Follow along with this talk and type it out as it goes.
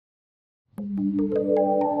And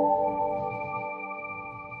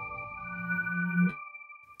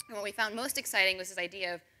what we found most exciting was this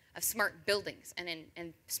idea of smart buildings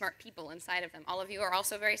and smart people inside of them. All of you are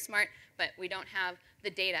also very smart, but we don't have the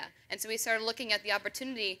data. And so we started looking at the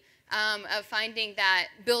opportunity of finding that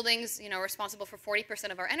buildings, are responsible for 40%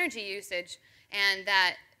 of our energy usage, and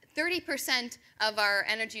that 30% of our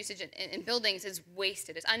energy usage in buildings is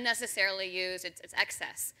wasted. It's unnecessarily used. It's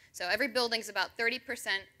excess. So every building's about 30%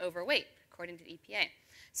 overweight, according to the EPA.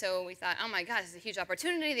 So we thought, oh my God, this is a huge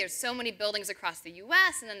opportunity. There's so many buildings across the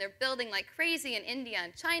US, and then they're building like crazy in India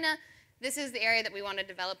and China. This is the area that we want to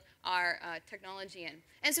develop our technology in.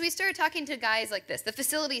 And so we started talking to guys like this, the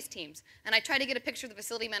facilities teams. And I tried to get a picture of the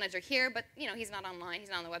facility manager here, but he's not online. He's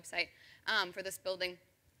not on the website for this building.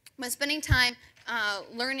 But spending time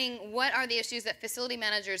learning what are the issues that facility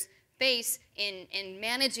managers face in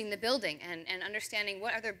managing the building and understanding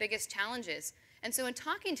what are their biggest challenges. And so in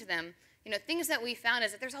talking to them, things that we found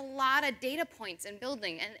is that there's a lot of data points in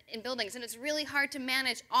buildings, and it's really hard to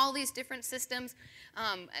manage all these different systems,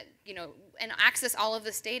 and access all of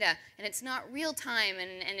this data. And it's not real time,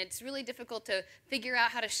 and it's really difficult to figure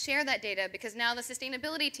out how to share that data, because now the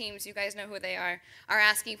sustainability teams, you guys know who they are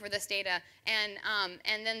asking for this data, and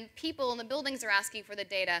then people in the buildings are asking for the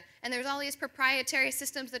data, and there's all these proprietary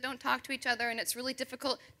systems that don't talk to each other, and it's really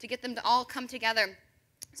difficult to get them to all come together.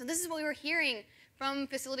 So this is what we were hearing from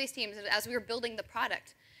facilities teams as we were building the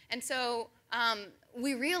product. And so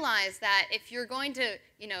we realized that if you're going to,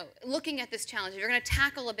 looking at this challenge, if you're going to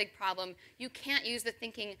tackle a big problem, you can't use the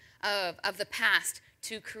thinking of the past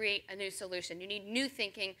to create a new solution. You need new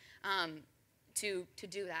thinking to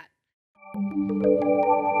do that.